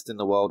the best in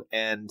the world,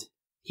 and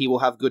he will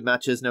have good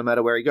matches no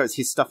matter where he goes.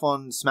 His stuff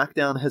on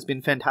SmackDown has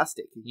been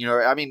fantastic. You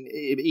know, I mean,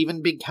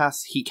 even Big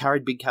Cass, he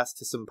carried Big Cass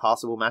to some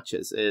passable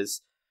matches.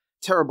 As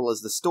terrible as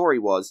the story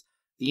was,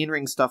 the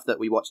in-ring stuff that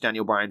we watch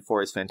Daniel Bryan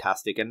for is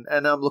fantastic, and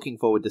I'm looking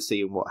forward to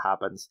seeing what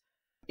happens.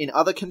 In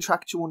other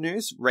contractual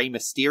news, Rey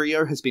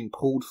Mysterio has been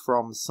pulled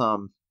from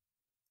some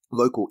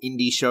local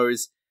indie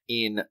shows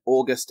in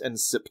August and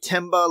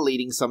September,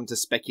 leading some to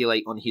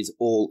speculate on his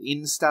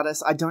All-In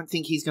status. I don't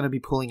think he's going to be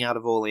pulling out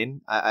of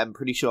All-In. I'm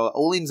pretty sure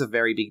All-In's a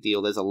very big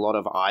deal. There's a lot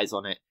of eyes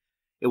on it.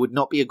 It would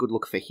not be a good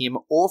look for him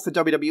or for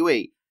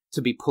WWE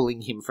to be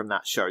pulling him from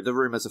that show. The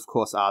rumors, of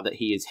course, are that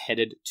he is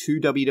headed to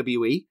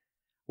WWE,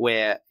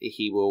 where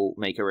he will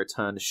make a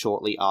return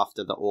shortly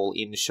after the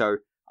All-In show.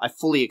 I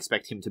fully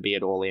expect him to be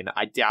at All-In.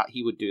 I doubt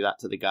he would do that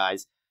to the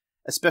guys,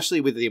 especially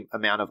with the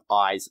amount of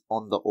eyes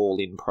on the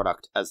All-In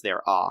product as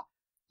there are.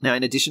 Now,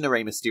 in addition to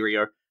Rey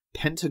Mysterio,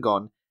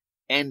 Pentagon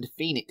and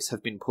Phoenix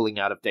have been pulling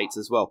out of dates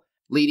as well,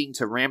 leading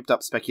to ramped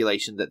up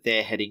speculation that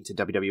they're heading to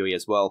WWE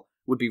as well.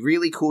 Would be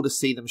really cool to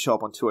see them show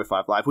up on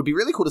 205 Live. Would be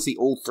really cool to see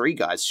all three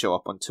guys show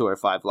up on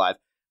 205 Live,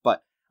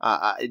 but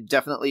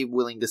definitely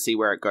willing to see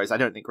where it goes. I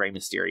don't think Rey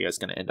Mysterio is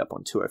going to end up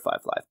on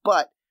 205 Live,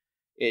 but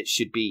it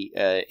should be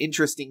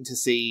interesting to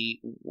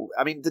see.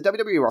 I mean, the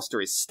WWE roster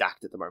is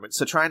stacked at the moment,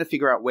 so trying to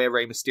figure out where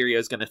Rey Mysterio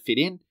is going to fit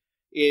in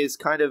is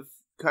kind of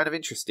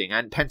interesting.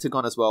 And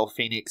Pentagon as well,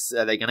 Phoenix,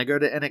 are they going to go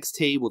to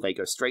NXT? Will they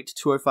go straight to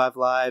 205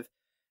 Live?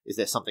 Is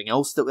there something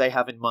else that they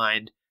have in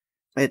mind?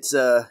 It's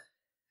a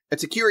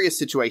curious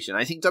situation.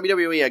 I think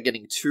WWE are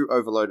getting too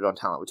overloaded on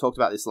talent. We talked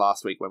about this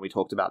last week when we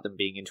talked about them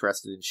being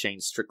interested in Shane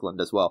Strickland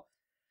as well.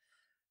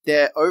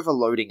 They're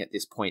overloading at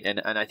this point,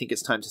 and I think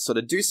it's time to sort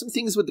of do some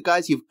things with the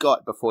guys you've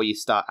got before you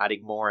start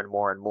adding more and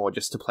more and more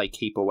just to play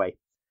keep away.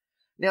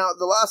 Now,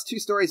 the last two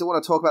stories I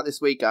want to talk about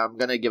this week, I'm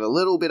going to give a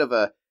little bit of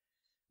a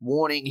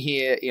warning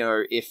here. You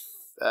know, if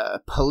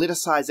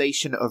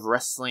politicization of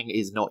wrestling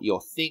is not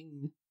your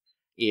thing,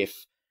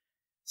 if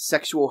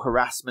sexual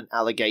harassment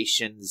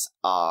allegations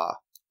are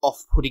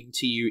off-putting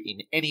to you in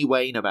any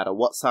way, no matter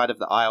what side of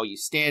the aisle you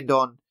stand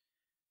on,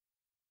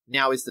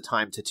 now is the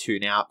time to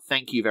tune out.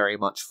 Thank you very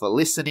much for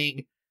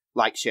listening.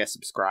 Like, share,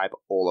 subscribe,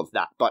 all of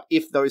that. But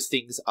if those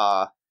things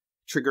are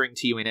triggering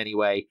to you in any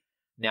way,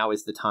 now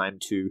is the time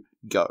to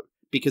go,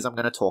 because I'm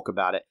going to talk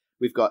about it.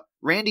 We've got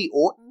Randy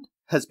Orton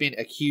has been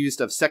accused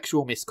of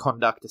sexual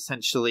misconduct.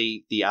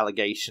 Essentially, the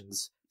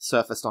allegations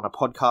surfaced on a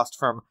podcast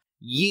from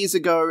years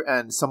ago,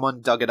 and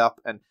someone dug it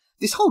up, and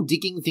this whole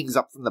digging things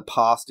up from the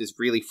past is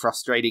really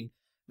frustrating.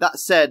 That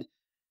said,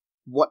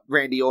 what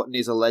Randy Orton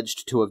is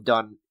alleged to have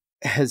done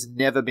has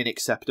never been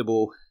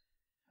acceptable.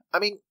 I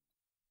mean,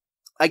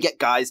 I get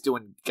guys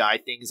doing guy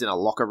things in a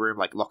locker room,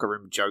 like locker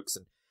room jokes,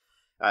 and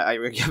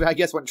I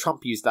guess when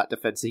Trump used that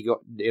defense, he got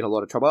in a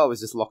lot of trouble. Oh, it was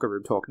just locker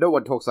room talk. No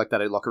one talks like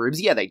that in locker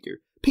rooms. Yeah, they do.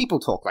 People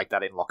talk like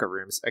that in locker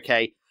rooms,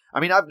 okay?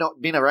 I mean, I've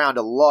not been around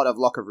a lot of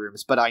locker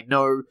rooms, but I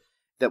know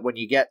that when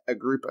you get a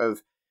group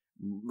of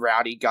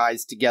rowdy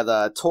guys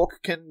together,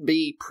 talk can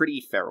be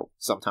pretty feral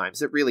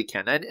sometimes. It really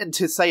can. And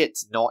to say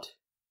it's not,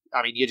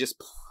 I mean,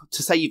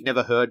 to say you've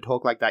never heard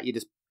talk like that,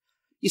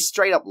 you're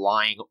straight up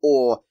lying,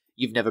 or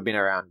you've never been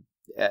around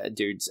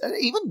dudes. And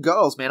even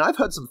girls, man. I've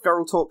heard some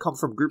feral talk come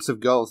from groups of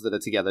girls that are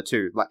together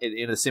too, like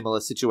in a similar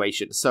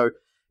situation. So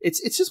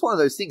it's just one of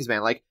those things,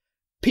 man. Like,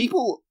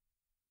 people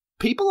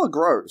are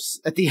gross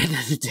at the end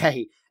of the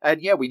day.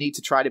 And yeah, we need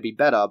to try to be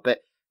better, but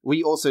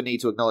we also need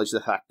to acknowledge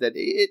the fact that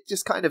it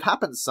just kind of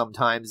happens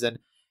sometimes, and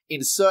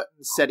in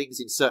certain settings,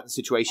 in certain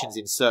situations,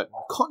 in certain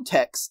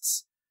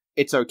contexts,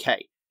 it's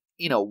okay.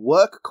 In a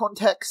work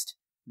context,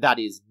 that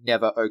is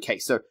never okay.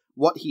 So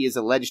what he is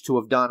alleged to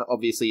have done,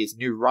 obviously, is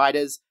new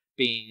writers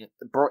being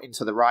brought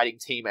into the writing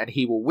team, and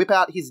he will whip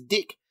out his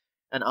dick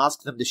and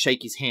ask them to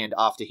shake his hand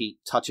after he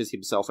touches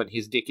himself, and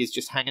his dick is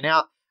just hanging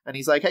out, and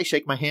he's like, hey,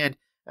 shake my hand,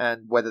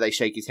 and whether they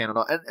shake his hand or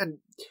not. And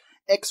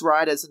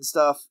ex-writers and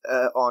stuff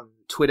on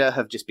Twitter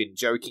have just been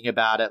joking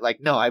about it.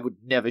 Like, no, I would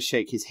never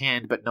shake his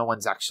hand, but no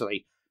one's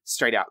actually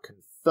straight out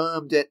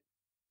confirmed it.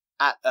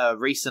 At a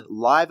recent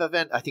live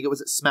event, I think it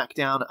was at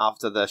SmackDown,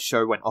 after the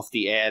show went off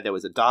the air, there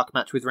was a dark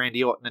match with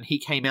Randy Orton, and he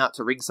came out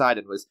to ringside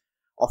and was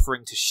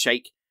offering to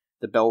shake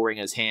the bell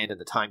ringer's hand and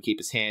the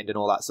timekeeper's hand and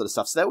all that sort of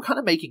stuff. So they were kind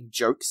of making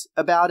jokes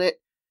about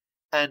it.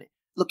 And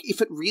look,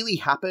 if it really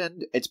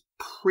happened, it's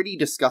pretty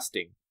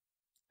disgusting.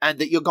 And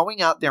that you're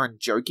going out there and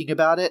joking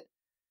about it,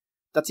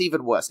 that's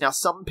even worse. Now,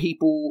 some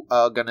people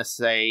are going to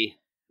say,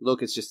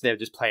 look, they're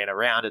just playing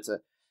around. It's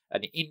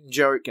an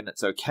in-joke and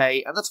it's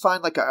okay. And that's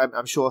fine. Like,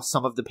 I'm sure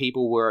some of the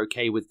people were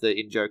okay with the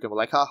in-joke and were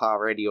like, haha,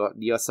 Randy,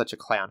 you're such a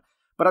clown.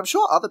 But I'm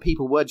sure other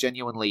people were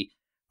genuinely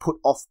put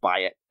off by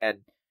it. And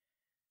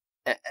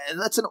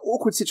that's an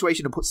awkward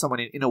situation to put someone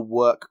in a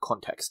work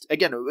context.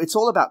 Again, it's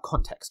all about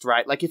context,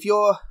 right? Like, if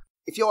you're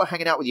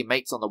hanging out with your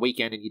mates on the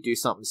weekend and you do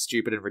something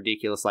stupid and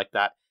ridiculous like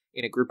that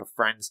in a group of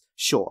friends,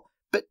 sure.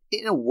 But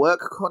in a work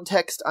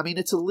context, I mean,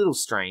 it's a little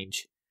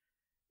strange.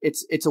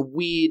 It's a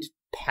weird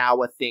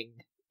power thing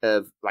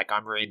of, like,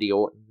 I'm Randy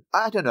Orton.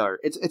 I don't know.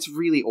 It's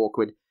really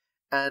awkward.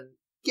 And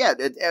yeah,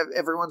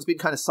 everyone's been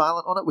kind of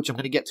silent on it, which I'm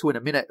going to get to in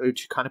a minute,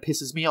 which kind of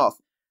pisses me off.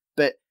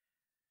 But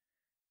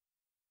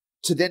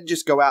to then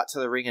just go out to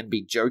the ring and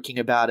be joking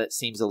about it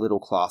seems a little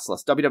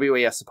classless.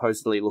 WWE are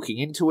supposedly looking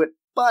into it,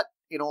 but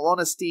in all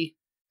honesty,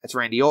 it's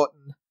Randy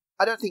Orton.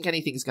 I don't think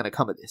anything's going to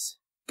come of this.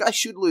 Guy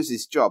should lose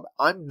his job.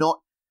 I'm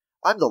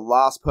the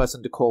last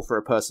person to call for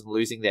a person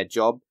losing their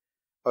job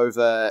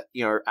over,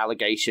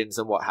 allegations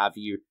and what have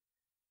you.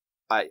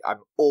 I'm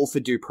all for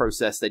due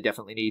process. They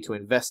definitely need to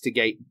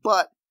investigate.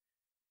 But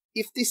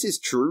if this is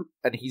true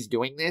and he's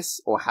doing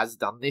this or has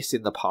done this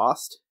in the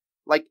past,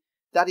 like,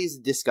 that is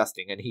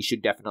disgusting and he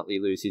should definitely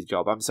lose his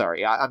job. I'm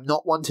sorry. I'm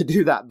not one to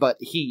do that, but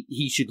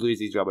he should lose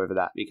his job over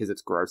that because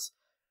it's gross.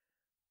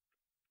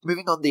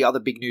 Moving on, the other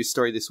big news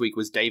story this week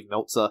was Dave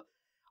Meltzer.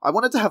 I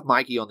wanted to have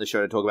Mikey on the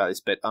show to talk about this,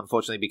 but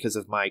unfortunately, because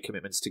of my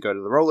commitments to go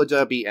to the roller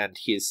derby and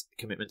his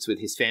commitments with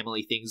his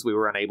family things, we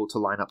were unable to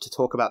line up to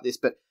talk about this.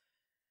 But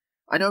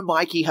I know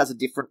Mikey has a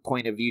different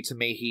point of view to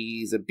me.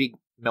 He's a big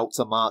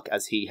Meltzer mark,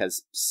 as he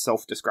has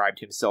self-described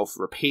himself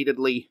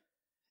repeatedly.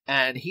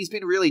 And he's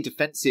been really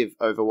defensive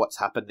over what's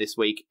happened this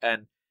week,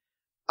 and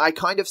I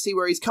kind of see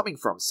where he's coming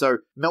from. So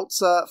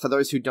Meltzer, for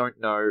those who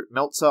don't know,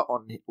 Meltzer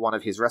on one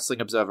of his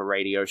Wrestling Observer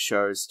radio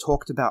shows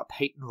talked about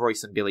Peyton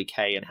Royce and Billie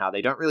Kay and how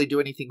they don't really do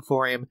anything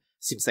for him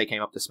since they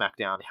came up to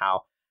SmackDown,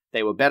 how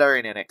they were better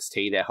in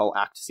NXT, their whole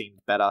act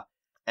seemed better,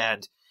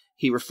 and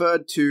he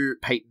referred to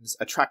Peyton's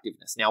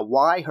attractiveness. Now,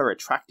 why her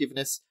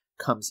attractiveness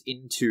comes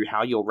into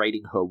how you're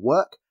rating her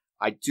work,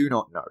 I do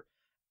not know.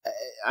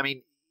 I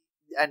mean,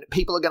 and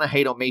people are going to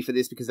hate on me for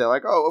this because they're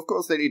like, oh, of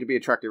course they need to be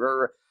attractive.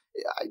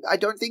 I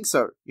don't think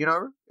so,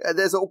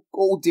 There's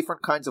all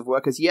different kinds of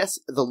workers. Yes,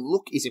 the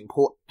look is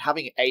important,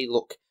 having a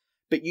look,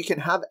 but you can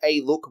have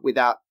a look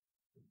without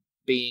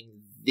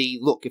being the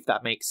look, if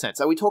that makes sense.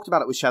 So we talked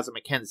about it with Shazza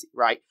McKenzie,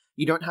 right?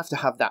 You don't have to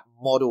have that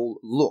model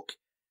look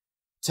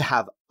to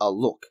have a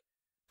look.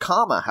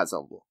 Karma has a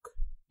look,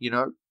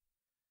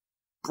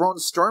 Braun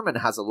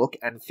Strowman has a look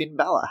and Finn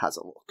Balor has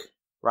a look,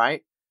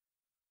 right?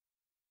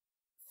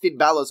 Finn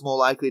Balor's more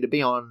likely to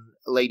be on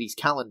ladies'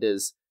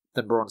 calendars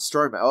than Braun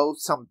Strowman. Oh,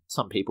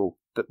 some people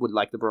that would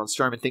like the Braun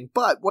Strowman thing.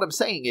 But what I'm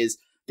saying is,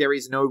 there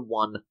is no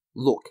one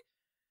look.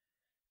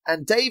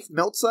 And Dave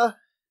Meltzer,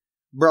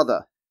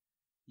 brother,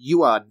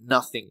 you are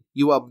nothing.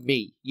 You are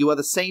me. You are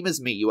the same as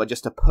me. You are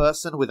just a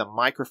person with a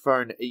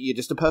microphone. You're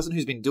just a person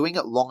who's been doing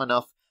it long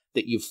enough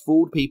that you've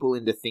fooled people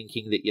into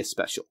thinking that you're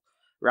special,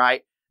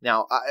 right?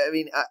 Now,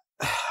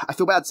 I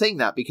feel bad saying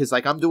that because,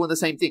 like, I'm doing the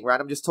same thing, right?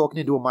 I'm just talking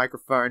into a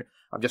microphone.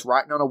 I'm just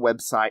writing on a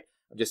website.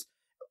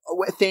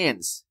 We're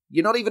fans.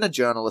 You're not even a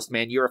journalist,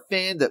 man. You're a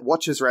fan that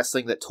watches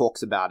wrestling, that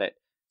talks about it.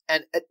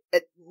 And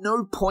at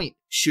no point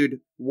should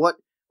what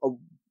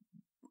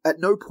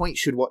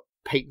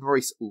Peyton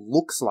Royce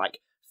looks like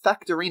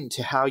factor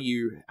into how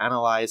you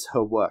analyze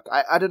her work.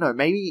 I don't know.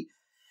 Maybe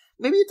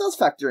it does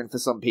factor in for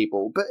some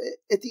people, but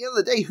at the end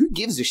of the day, who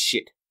gives a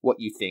shit what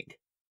you think,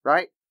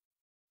 right?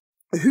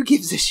 Who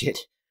gives a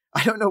shit?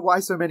 I don't know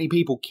why so many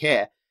people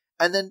care.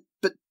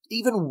 But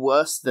even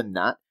worse than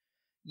that,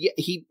 yeah,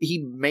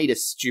 he made a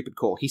stupid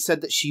call. He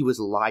said that she was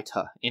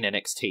lighter in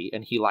NXT,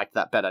 and he liked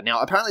that better. Now,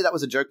 apparently that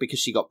was a joke because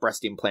she got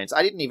breast implants.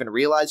 I didn't even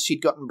realize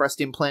she'd gotten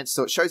breast implants,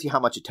 so it shows you how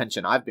much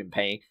attention I've been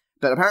paying.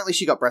 But apparently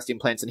she got breast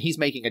implants, and he's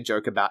making a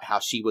joke about how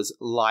she was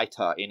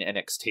lighter in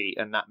NXT,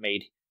 and that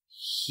made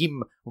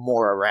him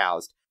more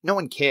aroused. No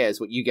one cares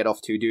what you get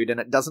off to, dude, and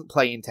it doesn't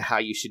play into how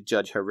you should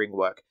judge her ring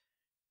work.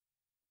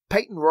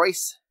 Peyton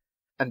Royce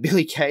and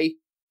Billie Kay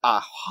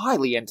are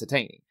highly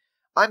entertaining.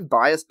 I'm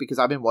biased because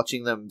I've been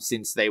watching them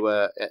since they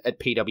were at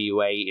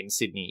PWA in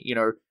Sydney,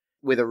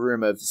 with a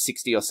room of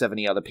 60 or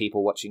 70 other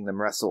people watching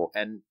them wrestle,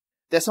 and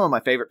they're some of my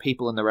favorite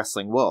people in the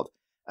wrestling world.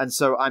 And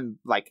so I'm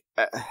like,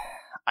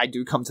 I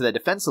do come to their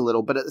defense a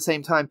little, but at the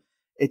same time,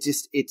 it's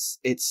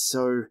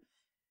so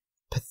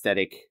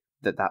pathetic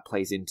that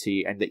plays into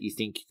you, and that you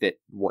think that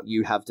what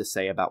you have to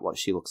say about what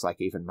she looks like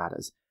even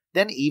matters.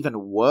 Then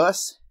even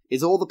worse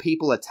is all the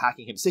people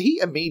attacking him. So he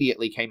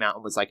immediately came out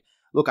and was like,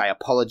 look, I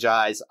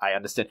apologize, I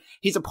understand.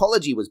 His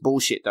apology was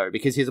bullshit, though,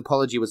 because his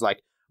apology was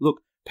like, look,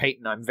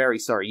 Peyton, I'm very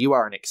sorry. You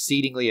are an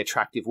exceedingly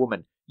attractive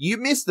woman. You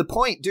missed the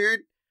point,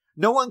 dude.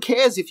 No one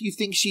cares if you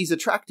think she's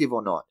attractive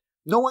or not.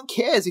 No one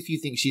cares if you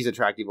think she's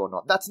attractive or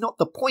not. That's not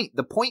the point.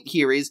 The point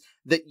here is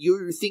that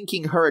you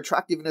thinking her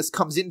attractiveness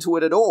comes into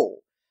it at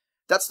all.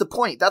 That's the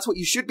point. That's what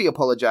you should be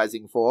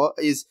apologizing for,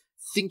 is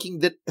thinking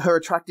that her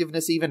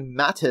attractiveness even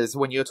matters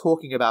when you're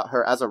talking about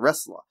her as a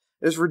wrestler.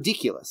 It was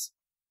ridiculous.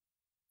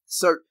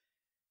 So,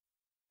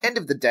 end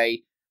of the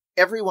day,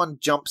 everyone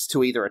jumps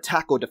to either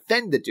attack or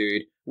defend the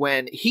dude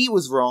when he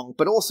was wrong,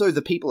 but also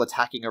the people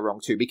attacking are wrong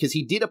too, because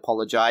he did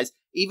apologize.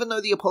 Even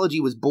though the apology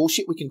was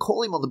bullshit, we can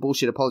call him on the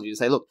bullshit apology to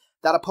say, look,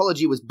 that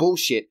apology was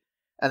bullshit,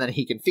 and then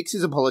he can fix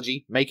his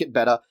apology, make it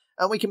better,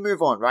 and we can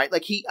move on, right?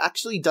 Like, he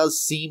actually does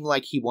seem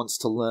like he wants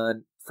to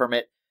learn from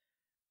it.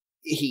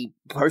 He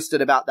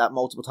posted about that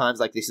multiple times,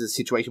 like, this is a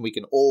situation we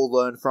can all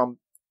learn from.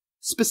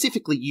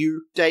 Specifically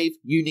you, Dave,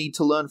 you need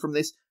to learn from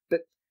this,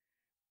 but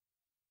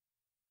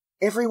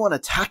everyone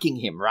attacking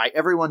him, right?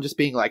 Everyone just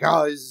being like,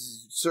 oh,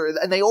 so,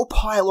 and they all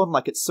pile on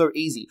like it's so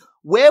easy.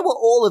 Where were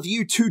all of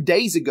you 2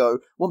 days ago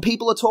when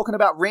people are talking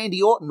about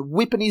Randy Orton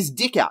whipping his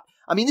dick out?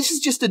 I mean, this is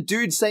just a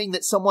dude saying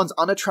that someone's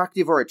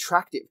unattractive or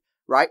attractive,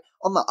 right?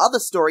 On the other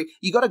story,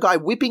 you got a guy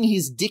whipping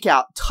his dick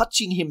out,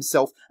 touching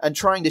himself, and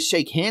trying to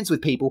shake hands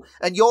with people,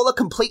 and y'all are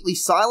completely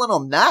silent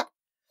on that?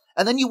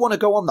 And then you want to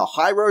go on the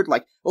high road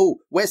like, oh,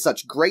 we're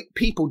such great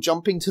people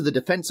jumping to the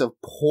defense of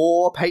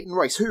poor Peyton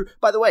Royce, who,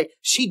 by the way,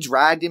 she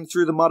dragged him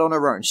through the mud on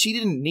her own. She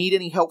didn't need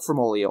any help from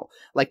all y'all.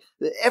 Like,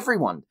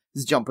 everyone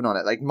is jumping on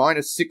it. Like,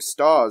 -6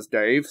 stars,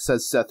 Dave,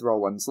 says Seth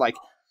Rollins. Like,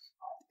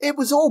 it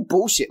was all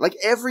bullshit. Like,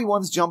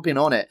 everyone's jumping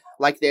on it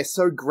like they're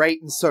so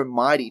great and so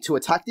mighty to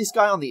attack this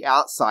guy on the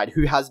outside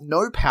who has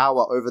no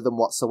power over them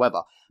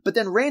whatsoever. But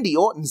then Randy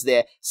Orton's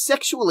there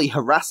sexually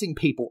harassing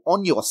people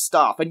on your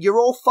staff, and you're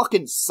all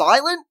fucking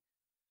silent?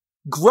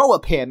 Grow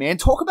up here, man.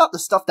 Talk about the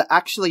stuff that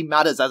actually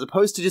matters as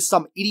opposed to just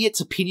some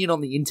idiot's opinion on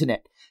the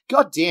internet.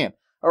 God damn.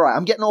 Alright,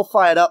 I'm getting all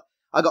fired up.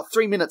 I got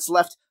 3 minutes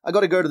left. I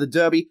gotta go to the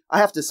Derby. I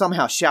have to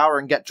somehow shower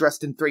and get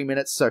dressed in 3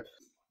 minutes, so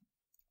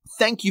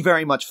thank you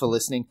very much for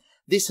listening.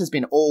 This has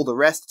been All The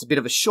Rest. It's a bit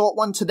of a short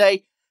one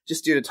today,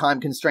 just due to time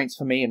constraints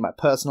for me in my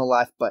personal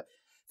life, but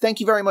thank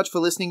you very much for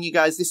listening, you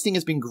guys. This thing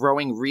has been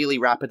growing really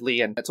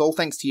rapidly, and it's all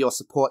thanks to your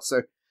support,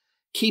 so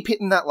keep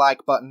hitting that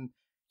like button,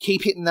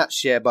 keep hitting that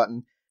share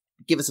button,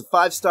 give us a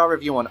 5-star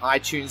review on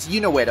iTunes.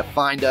 You know where to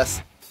find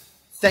us.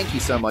 Thank you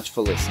so much for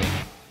listening.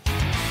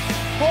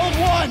 Hold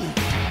one!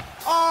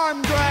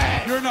 Arm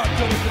drag! You're not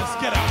done with this.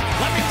 Get out.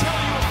 Let me tell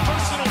you a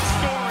personal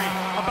story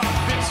about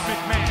Vince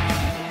McMahon.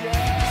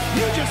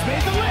 You just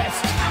made the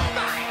list!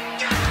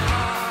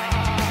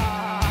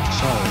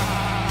 Sorry,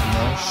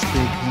 no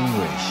speak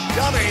English.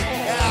 Dummy!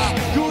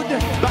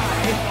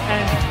 Goodbye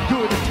and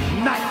good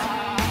night.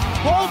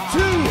 Hold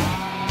two!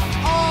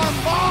 Arm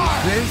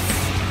bar! This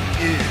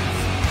is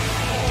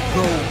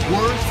the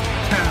worst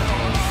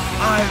town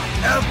I've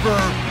ever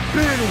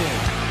been in.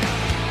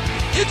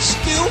 It's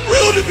still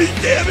real to me,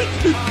 damn it!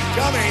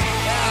 Dummy!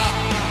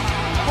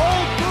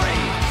 Hold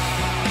three.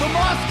 The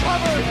moss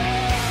covered